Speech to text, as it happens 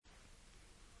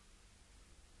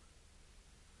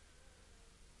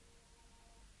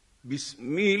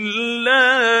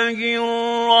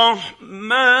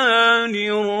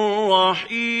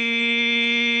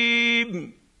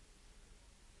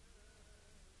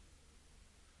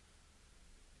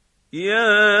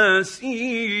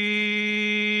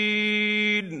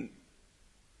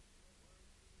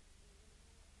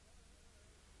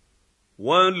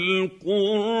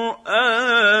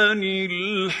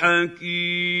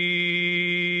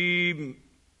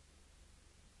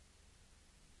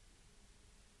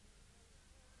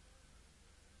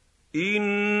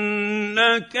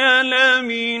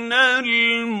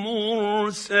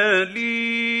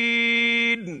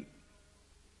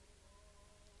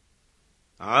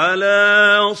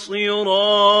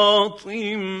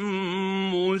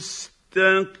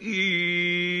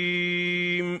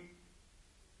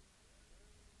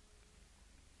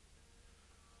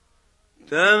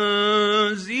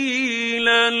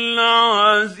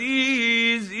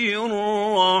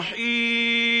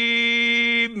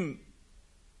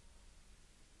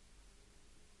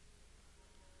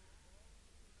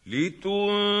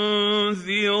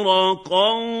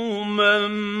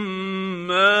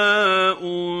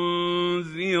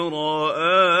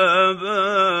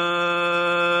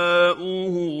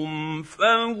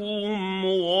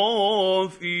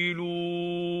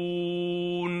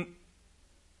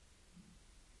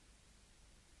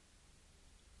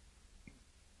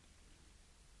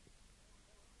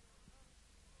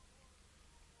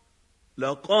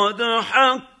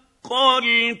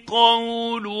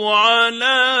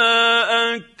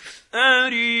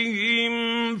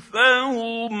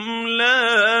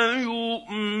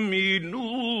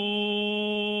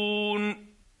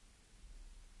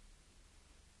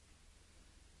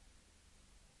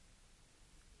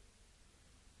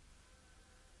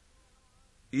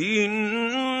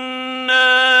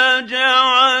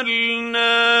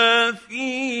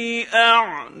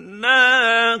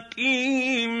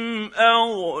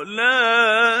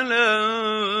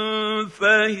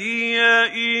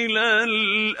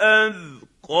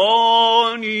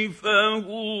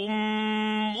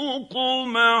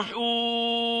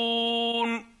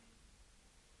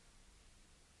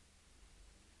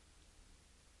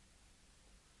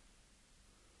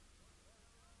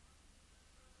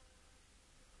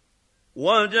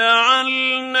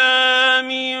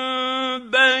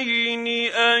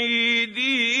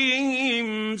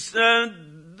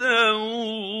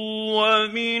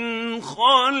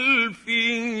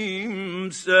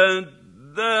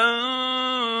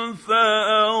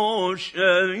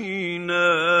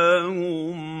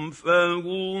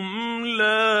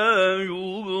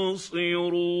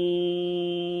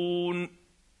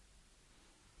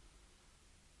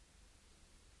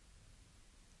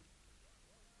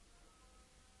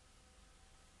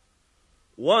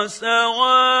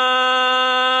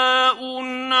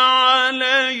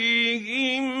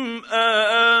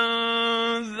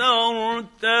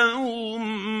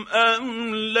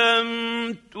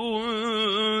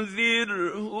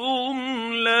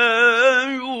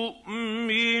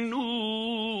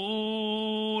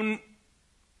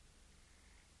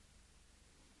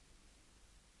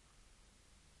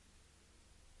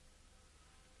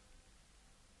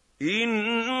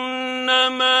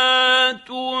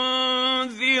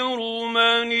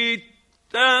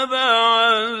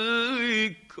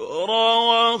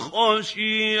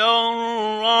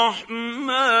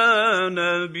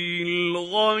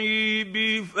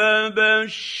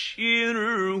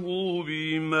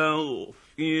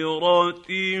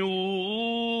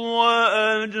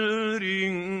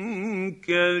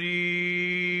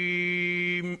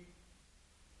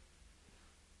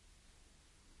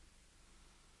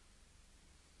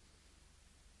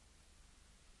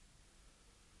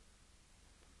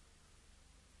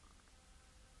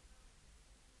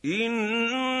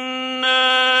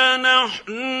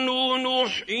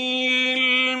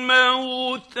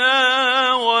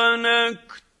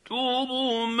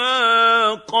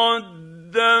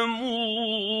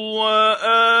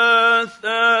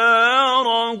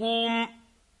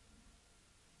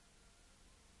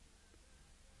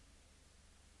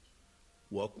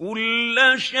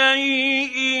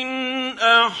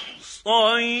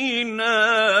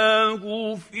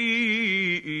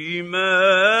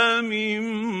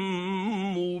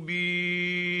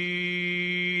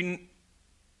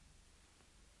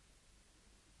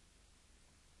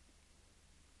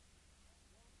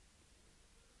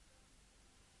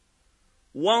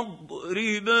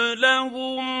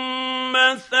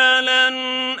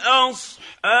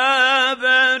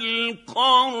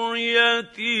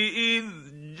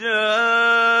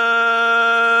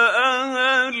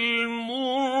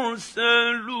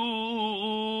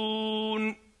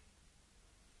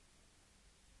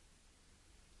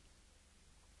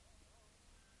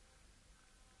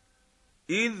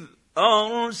إذ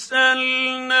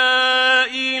أرسلنا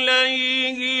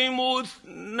إليهم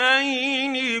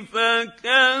 2 فكذبوهما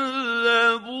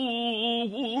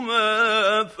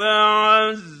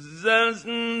فعززنا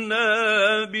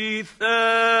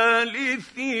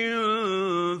بثالث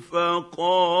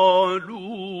فقالوا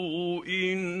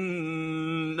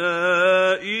إنا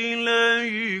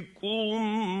إليكم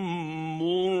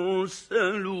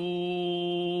مرسلون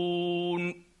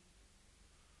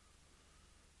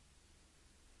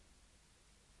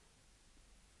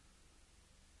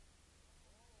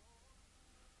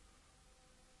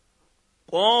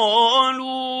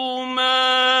قالوا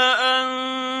ما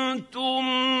أنتم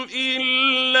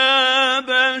إلا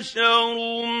بشر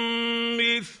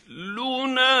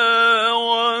مثلنا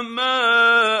وما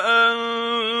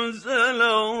أنزل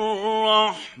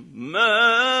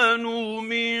الرحمن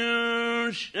من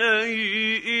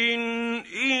شيء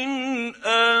إن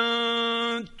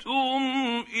أنتم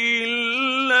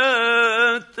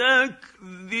إلا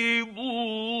تكذبون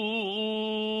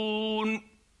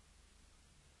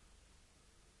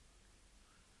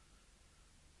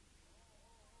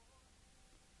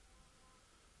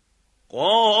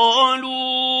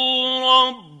قالوا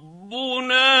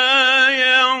ربنا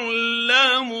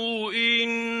يعلم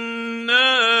إنا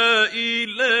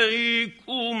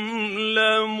إليكم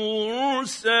لمرسلون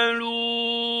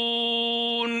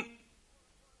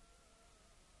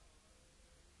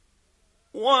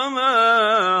وما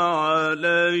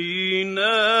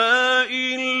علينا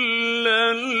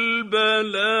إلا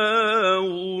البلاغ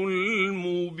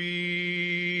المبين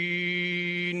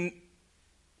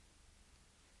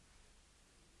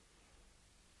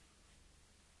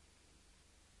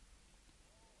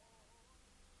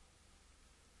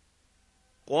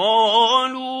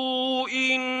قالوا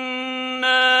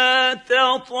إنا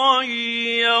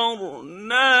تطيرنا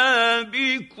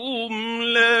بكم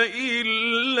لئن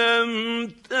لم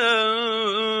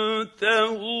تنتهوا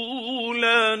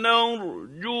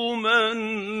لنرجمنكم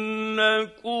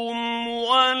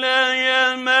وليمسنكم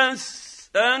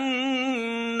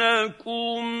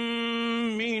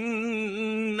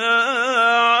منا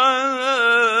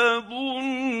عذاب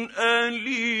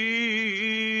أليم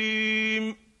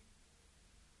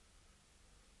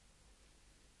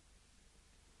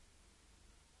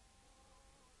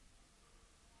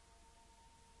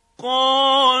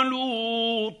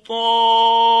قالوا طائركم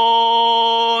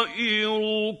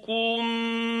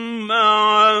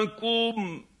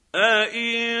معكم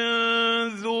أئن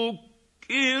ذكرتم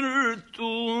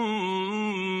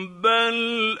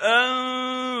بل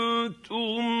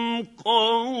أنتم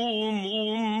قوم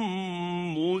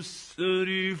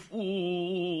مسرفون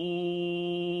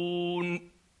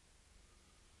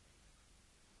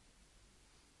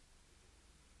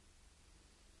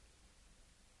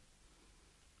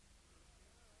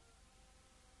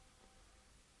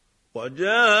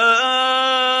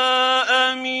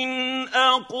وجاء من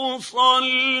أقصى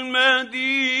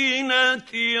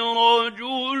المدينة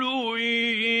رجل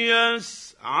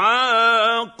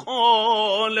يسعى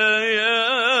قال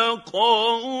يا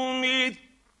قوم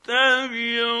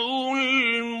اتبعوا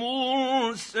المرسلين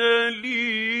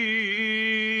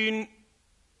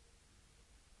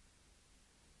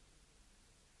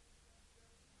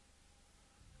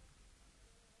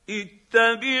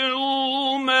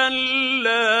اتبعوا من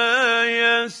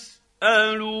لا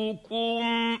يسألكم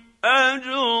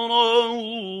أجرا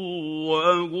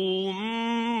وهم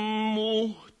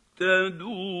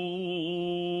مهتدون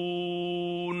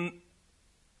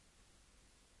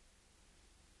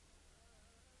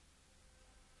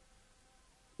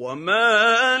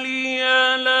وما لي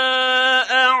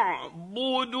لا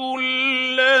أعبد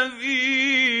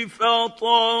الذي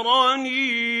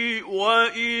فطرني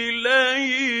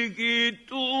وإليه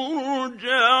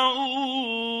ترجعون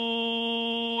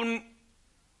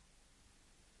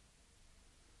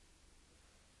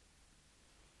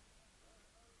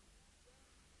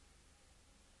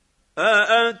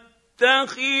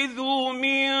أأتخذ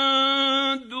من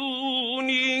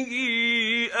دونه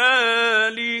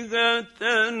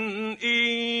آلهة إن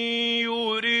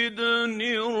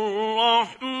يردني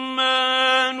الرحمن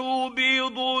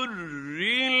بضر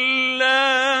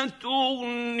لا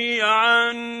تغن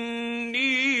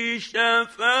عني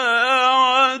شفاعتهم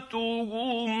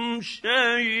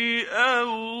شيئا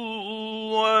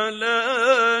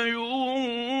ولا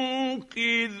ينقذون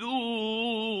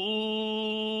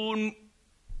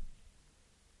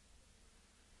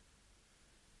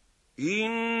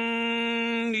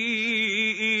إني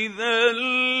إذا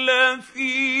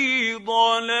لفي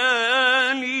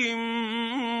ضلال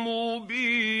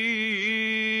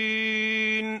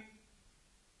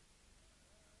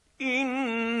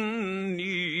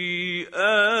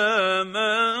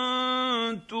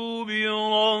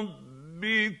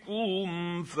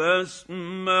يسمعون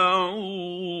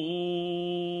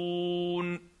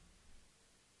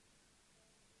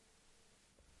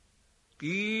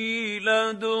قيل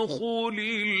ادخل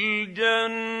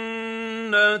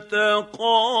الجنة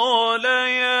قال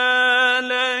يا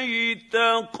ليت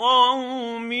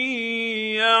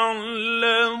قومي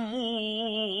يعلمون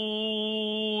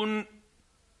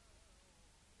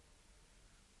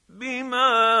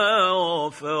بما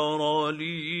غفر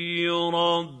لي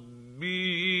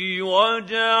ربي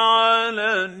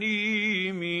وجعلني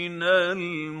من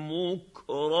المكرمين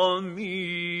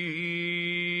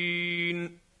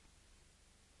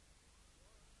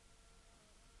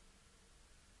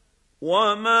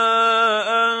وما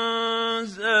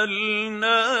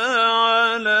أنزلنا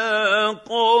على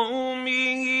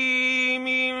قومه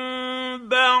من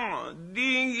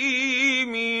بعده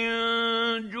من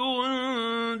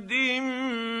جند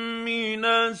من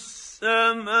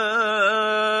السماء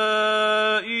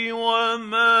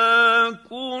وما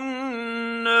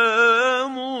كنا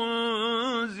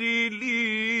منزلين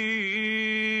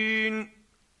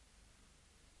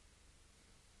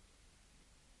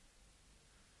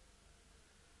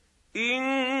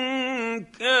إن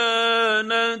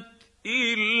كانت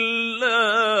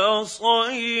إلا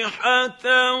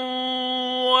صيحة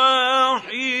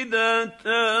واحدة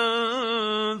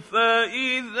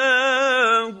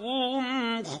فإذا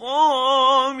هم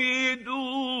خامدون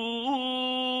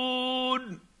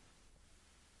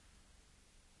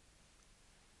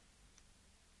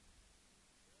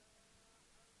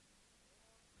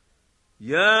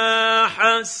يا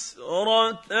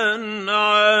حسرة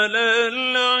على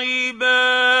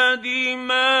العباد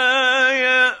ما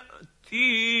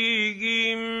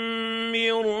يأتيهم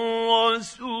من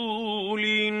رسول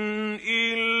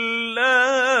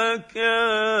إلا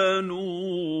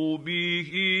كانوا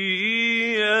به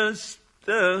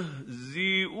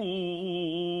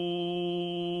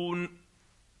يستهزئون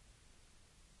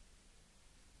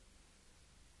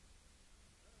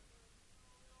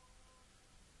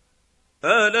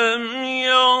ألم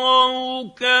يروا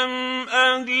كم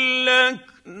أهلكنا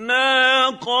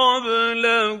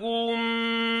قبلهم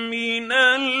من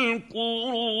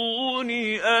القرون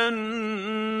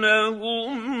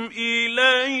أنهم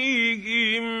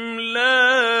إليهم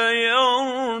لا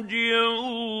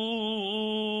يرجعون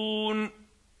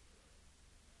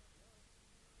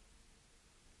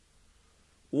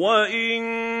وإن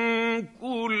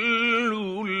كل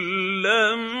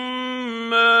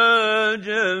لما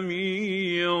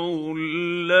جميع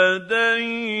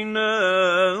لدينا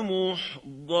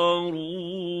محضرون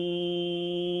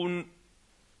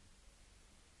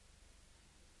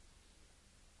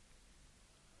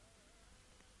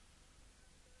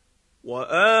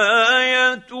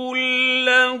وآية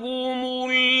لهم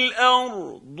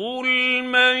الأرض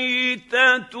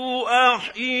الميتة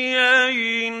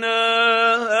أحييناها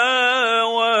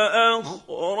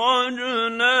وأخرجنا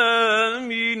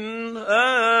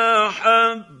منها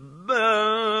حبا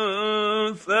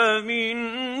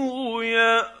فمنه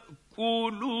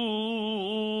يأكلون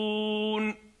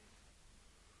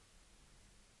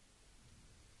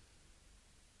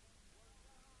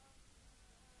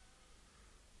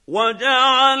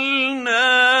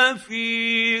وجعلنا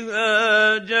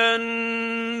فيها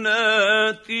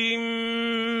جنات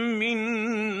من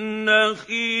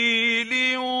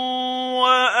نخيل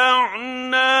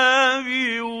وأعناب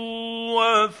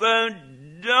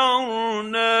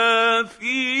وفجرنا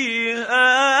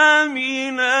فيها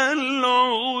من العيون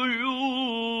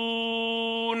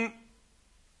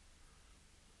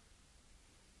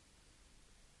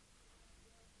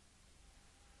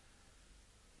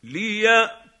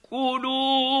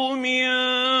ليأكلوا من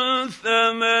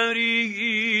ثمره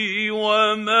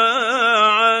وما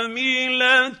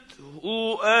عملته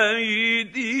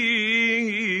أيديهم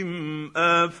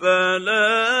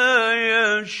أفلا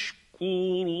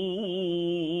يشكرون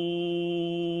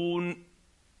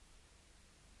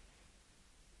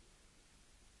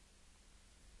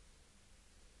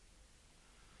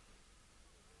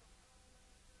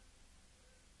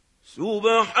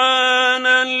سبحان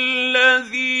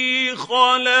الذي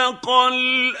خلق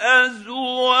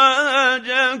الأزواج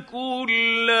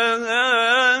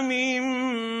كلها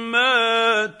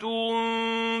مما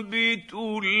تنبت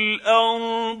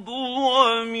الأرض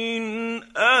ومن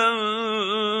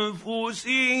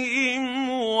أنفسهم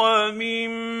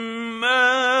ومما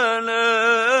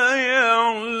لا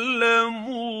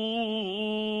يعلمون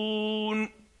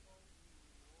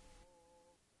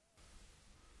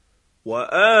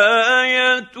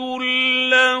وآية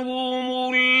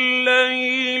لهم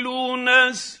الليل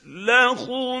نسلخ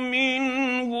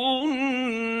منه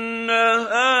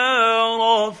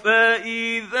النهار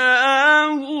فإذا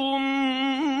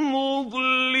هم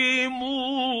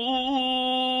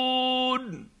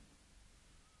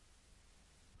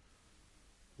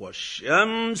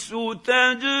والشمس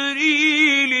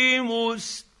تجري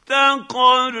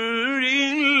لمستقر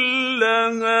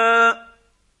لها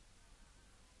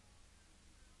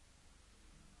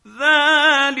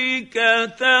ذلك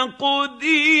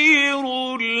تقدير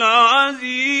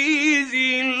العزيز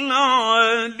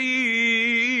العليم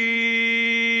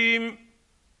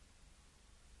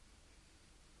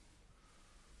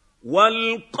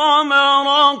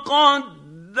والقمر قدرناه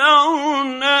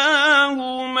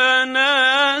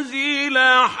منازل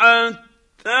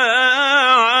حتى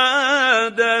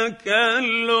عاد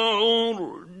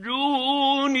كالعرجون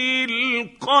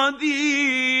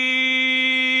القديم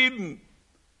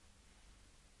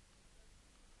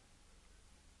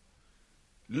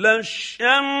لا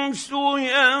الشمس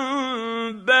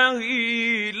ينبغي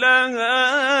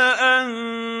لها أن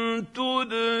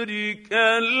تدرك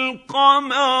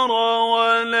القمر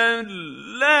ولا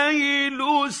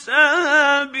الليل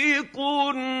سابق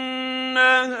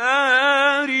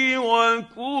النهار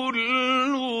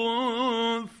وكل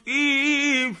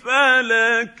في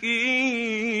فلك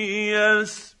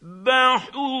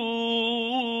يسبحون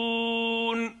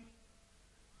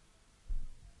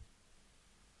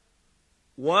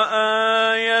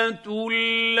وآية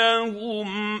لهم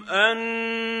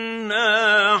أنا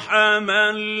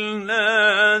حملنا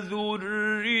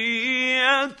ذريتهم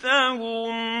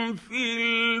في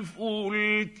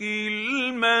الفلك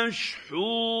المشحون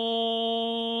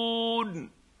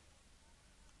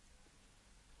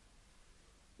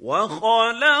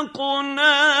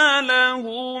وخلقنا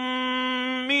لهم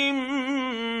من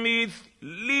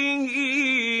مثله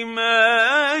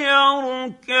ما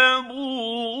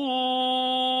يركبون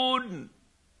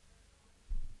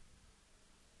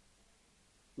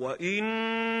وإن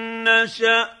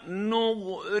نشأ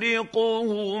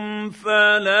نغرقهم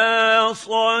فلا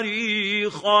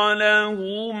صريخ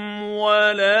لهم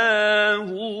ولا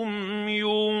هم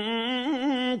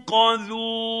ينقذون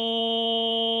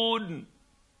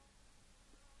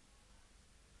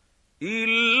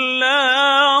إلا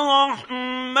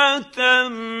رحمة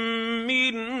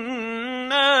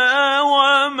منا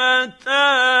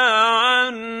ومتاعا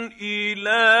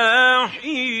إلى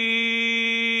حين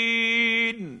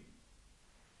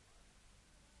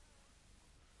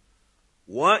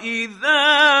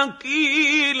وإذا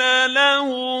قيل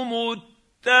لهم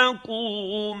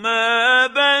اتقوا ما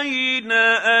بين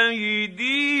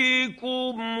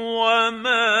أيديكم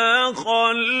وما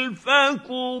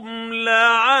خلفكم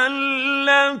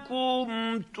لعلكم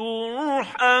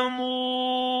ترحمون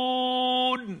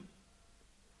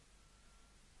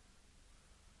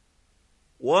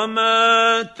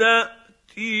وما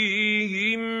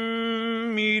تأتيهم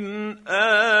من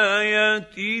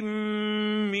آية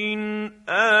من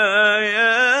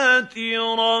آيات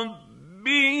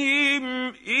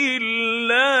ربهم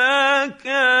إلا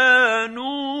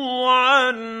كانوا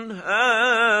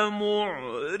عنها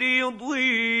معرضين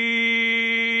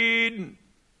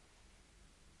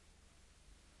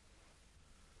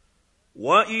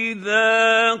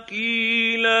وإذا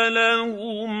قيل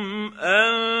لهم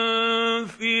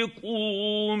أنفقوا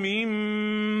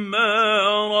مما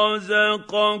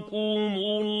رزقكم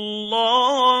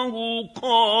الله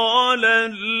قال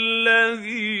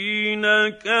الذين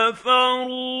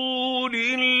كفروا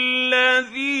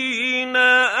للذين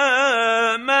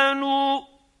آمنوا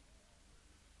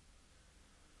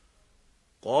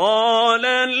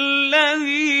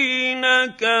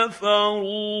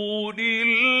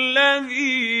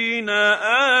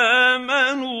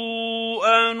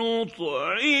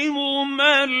أنطعم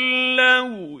من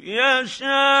لو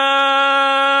يشاء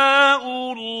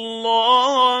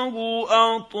الله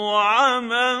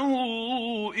أطعمه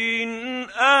إن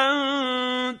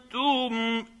أنتم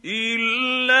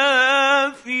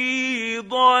إلا في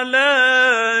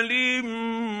ضلال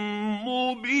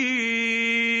مبين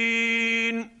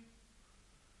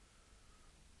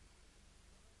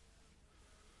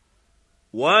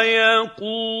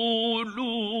ويقولون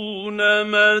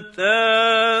متى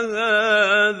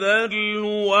هذا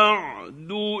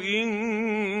الوعد إن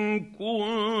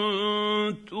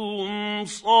كنتم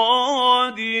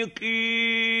صادقين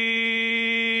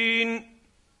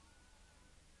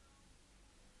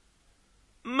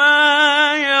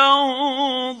ما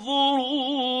ينظرون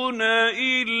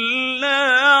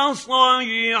إلا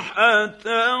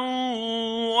صيحة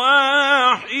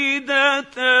واحدة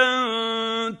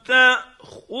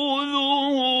تأخذهم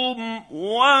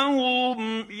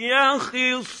وهم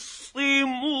يخصمون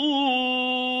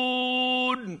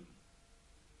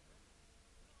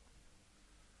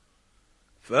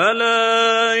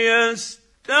فلا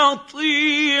يستطيعون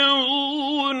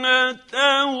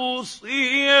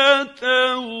توصية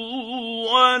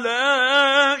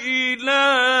ولا إلى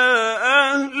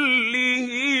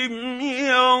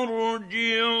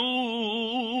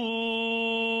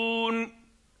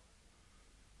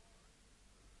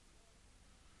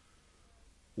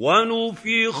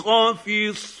ونفخ في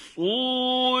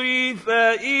الصور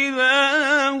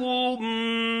فإذا هم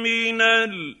من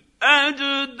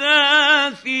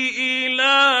الأجداث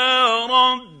إلى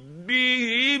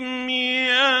ربهم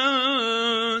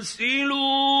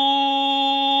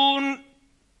ينسلون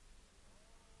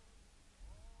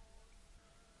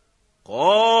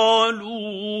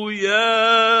قالوا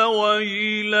يا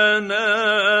ويلنا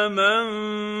من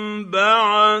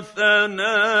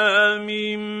بعثنا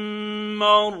من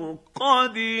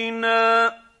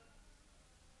مرقدنا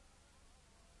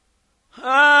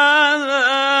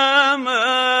هذا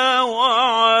ما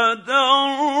وعد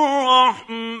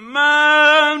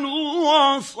الرحمن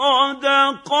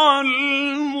وصدق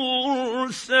المرسلون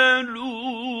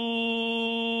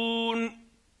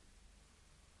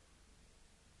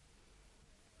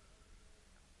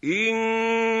إن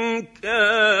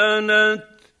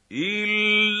كانت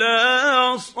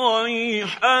إلا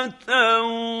صيحة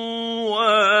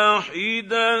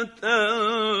واحدة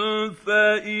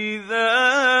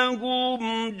فإذا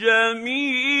هم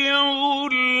جميع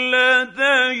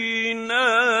لدينا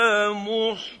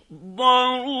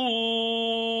محضرون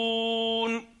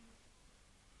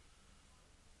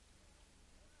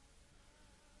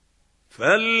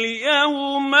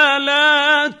فاليوم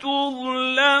لا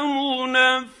تظلم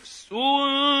نفس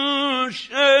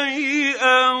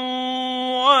شيئا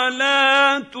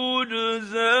ولا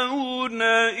تجزون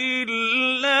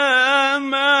إلا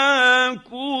ما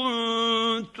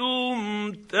كنتم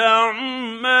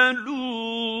تعملون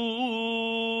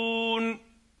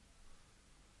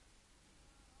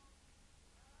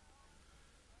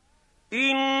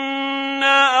إن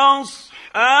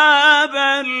أصحاب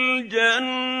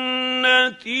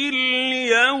الجنة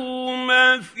اليوم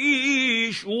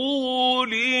في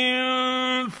شغل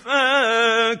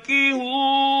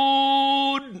فاكهون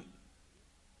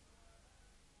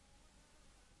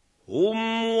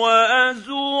هم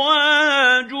وأزواجهم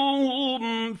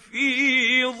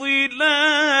في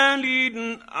ظلال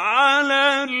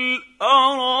على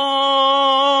الأرائك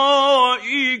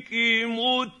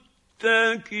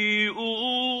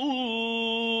متكئون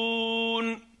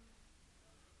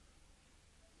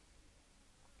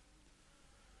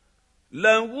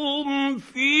لهم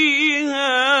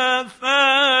فيها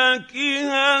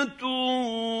فاكهة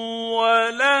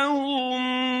ولهم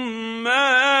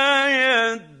ما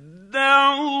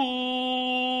يدعون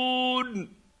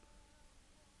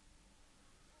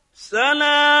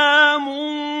سلام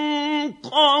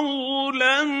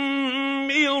قولا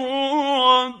من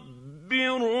رب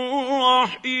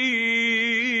رحيم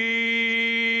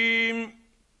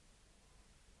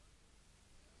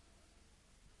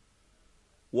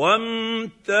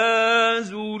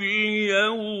وامتازوا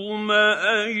اليوم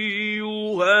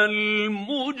أيها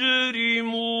المجرمون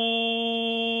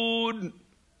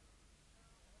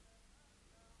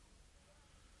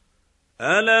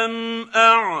ألم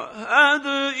أعهد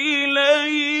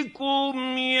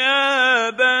إليكم يا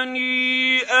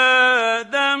بني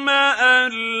آدم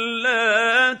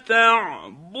ألا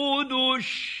تعبدوا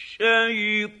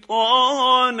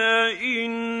الشيطان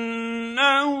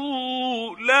إنه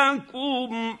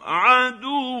لكم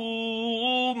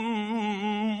عدو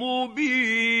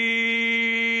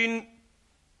مبين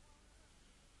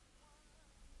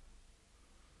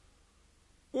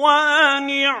وأن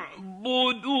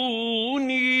اعبدوني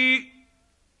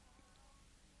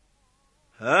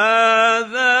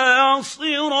هذا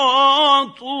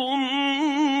صراط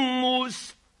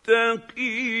مستقيم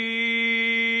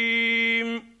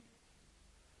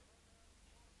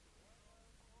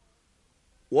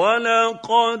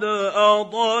ولقد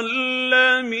أضل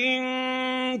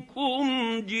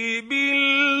منكم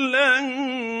جبلا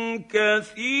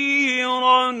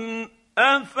كثيرا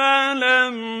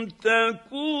أفلم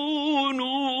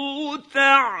تكونوا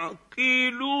تعقلون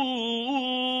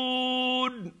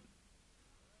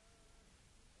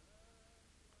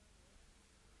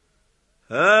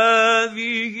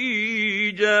هذه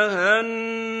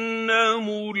جهنم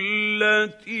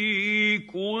التي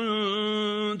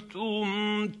كنتم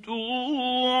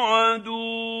توعدون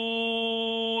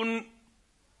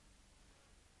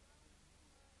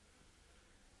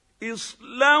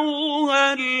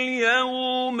اصلوها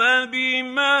اليوم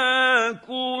بما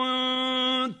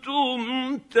كنتم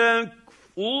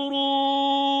تكفرون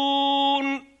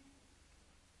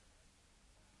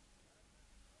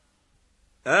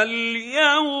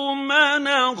اليوم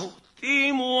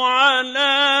نختم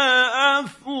على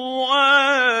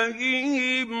أفواههم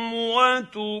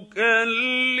وتكلمنا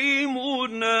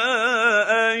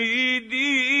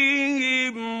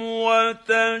أيديهم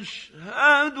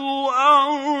وتشهد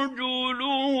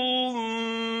أرجلهم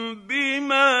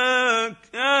بما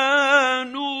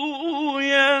كانوا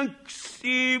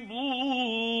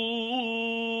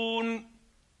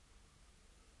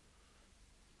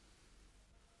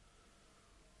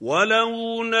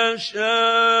وَلَوْ نَشَاءُ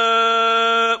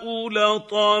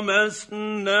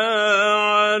لَطَمَسْنَا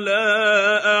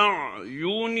عَلَىٰ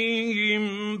أَعْيُنِهِمْ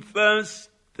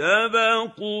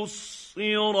فَاسْتَبَقُوا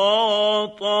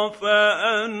الصِّرَاطَ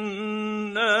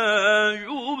فَأَنَّىٰ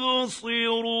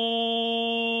يُبْصِرُونَ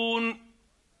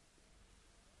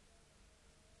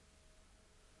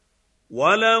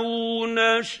وَلَوْ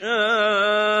نَشَاءُ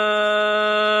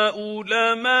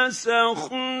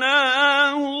لَمَسَخْنَاهُمْ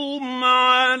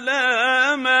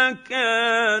عَلَىٰ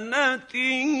مَكَانَتِهِمْ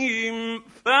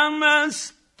فَمَا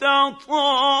اسْتَطَاعُوا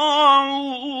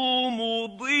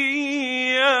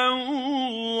مُضِيًّا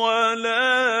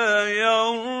وَلَا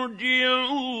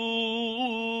يَرْجِعُونَ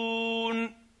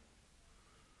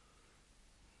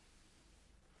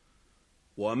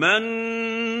وَمَن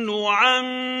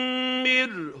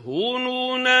نُّعَمِّرْهُ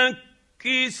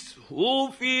نُنَكِّسْهُ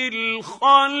فِي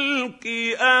الْخَلْقِ ۖ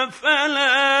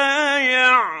أَفَلَا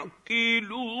يَعْقِلُونَ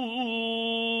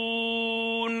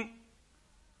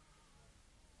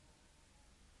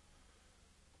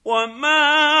وَمَا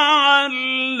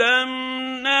عَلَّمْنَاهُ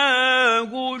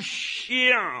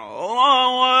الشِّعْرَ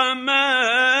وَمَا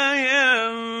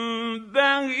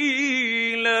يَنبَغِي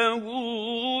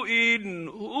لَهُ ۖ إِنْ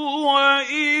هُوَ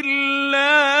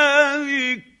إِلَّا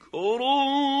ذِكْرٌ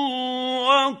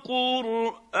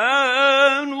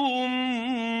وَقُرْآنٌ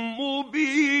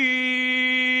مُّبِينٌ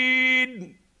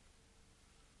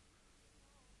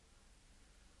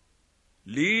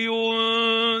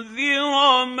لِيُنذِرَ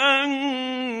مَن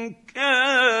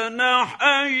كَانَ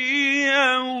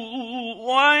حَيًّا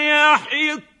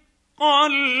وَيَحِقَّ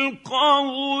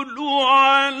الْقَوْلُ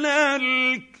عَلَى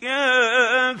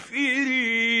الْكَافِرِينَ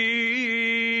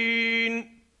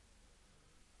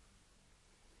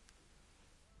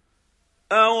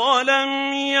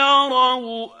أَوَلَمْ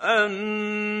يَرَوْا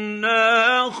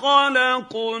أَنَّا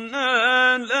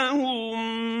خَلَقْنَا لَهُم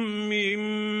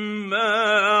مِّمَّا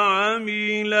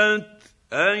عَمِلَتْ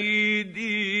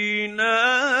أَيْدِينَا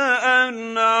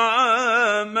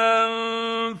أَنْعَامًا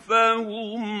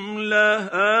فَهُمْ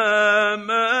لَهَا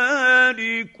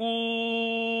مَالِكُونَ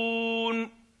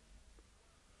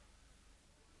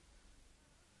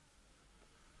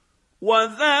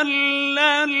وَذَلَّلْنَاهَا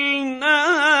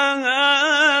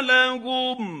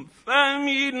لَهُمْ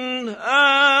فَمِنْهَا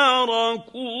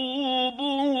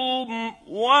رَكُوبُهُمْ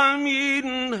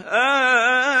وَمِنْهَا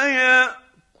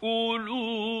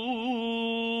يَأْكُلُونَ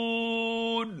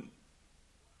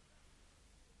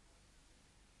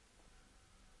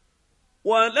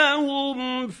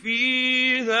وَلَهُمْ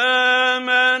فِيهَا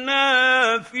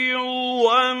مَنَافِعُ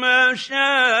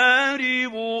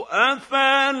وَمَشَارِبُ ۖ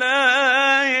أَفَلَا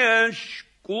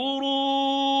يَشْكُرُونَ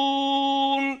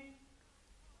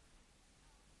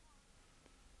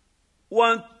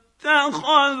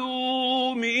وَاتَّخَذُوا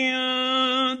مِن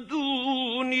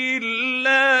دُونِ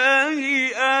اللَّهِ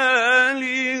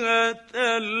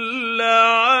آلِهَةً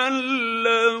لَّعَلَّهُمْ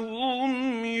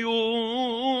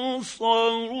يُنصَرُونَ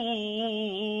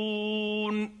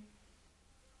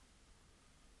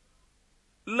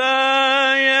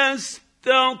لَا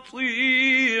يَسْتَطِيعُونَ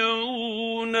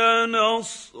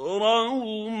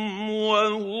نَصْرَهُمْ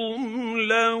وَهُمْ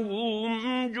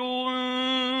لَهُمْ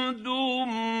جُندٌ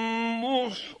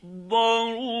مُّحْضَرُونَ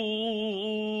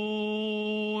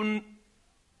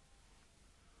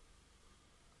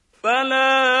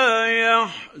فَلَا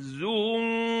يَحْزُنكَ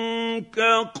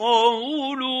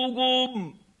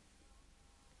قَوْلُهُمْ ۘ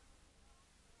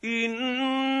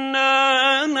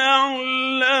إِنَّا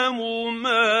نَعْلَمُ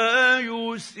مَا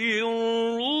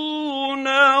يُسِرُّونَ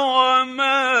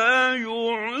وَمَا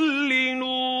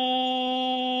يُعْلِنُونَ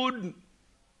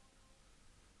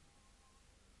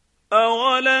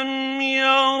أَوَلَمْ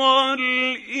يَرَ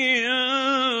الْإِنسَانُ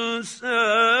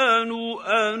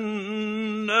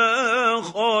أَنَّا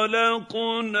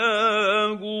خَلَقْنَاهُ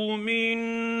مِن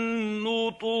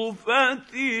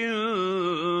نُّطْفَةٍ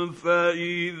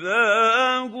فَإِذَا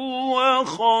هُوَ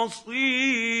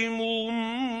خَصِيمٌ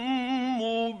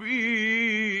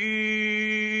مُّبِينٌ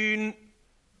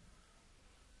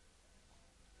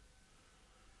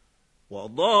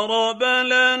وَضَرَبَ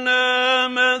لَنَا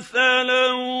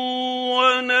مَثَلًا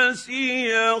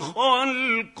وَنَسِيَ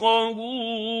خَلْقَهُ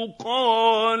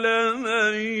قَالَ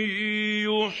مَن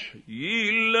يُحْيِي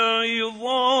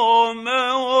الْعِظَامَ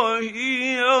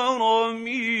وَهِيَ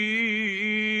رَمِيمٌ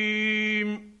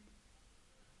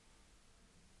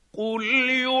قُلْ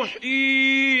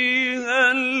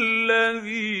يُحْيِيهَا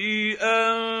الَّذِي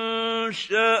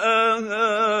أَنشَأَهَا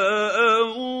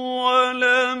أَوَّلَ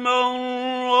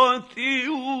مَرَّةٍ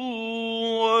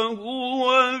وَهُوَ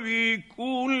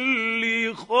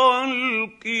بِكُلِّ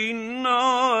خَلْقٍ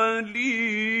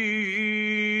عَلِيمٌ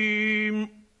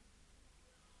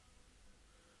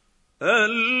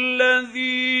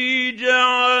الذي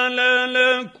جعل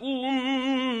لكم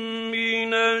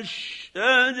من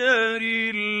الشجر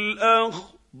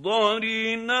الأخضر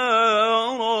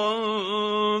نارا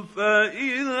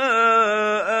فإذا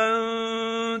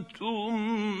أنتم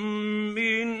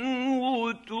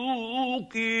منه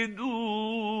توقدون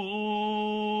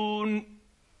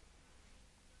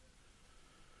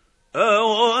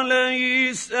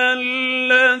أوليس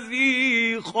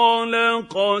الذي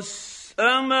خلق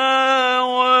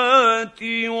السماوات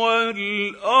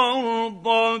والأرض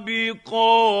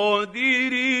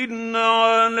بقادر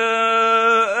على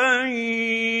أن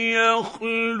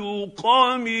يخلق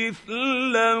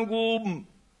مثلهم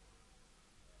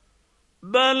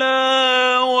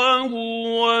بلى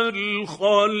وهو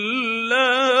الخلاق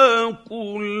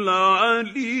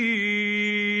العليم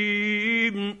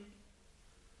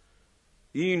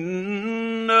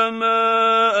إنما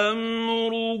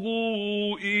أمره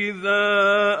إذا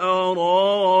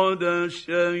أراد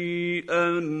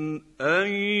شيئا أن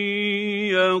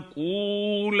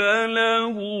يقول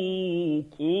له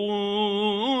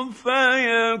كن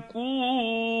فيكون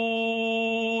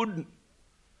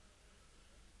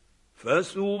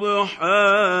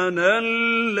فسبحان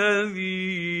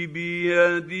الذي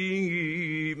بيده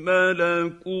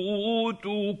ملكوت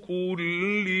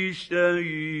كل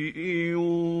شيء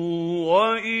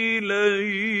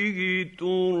وإليه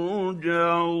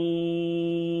ترجعون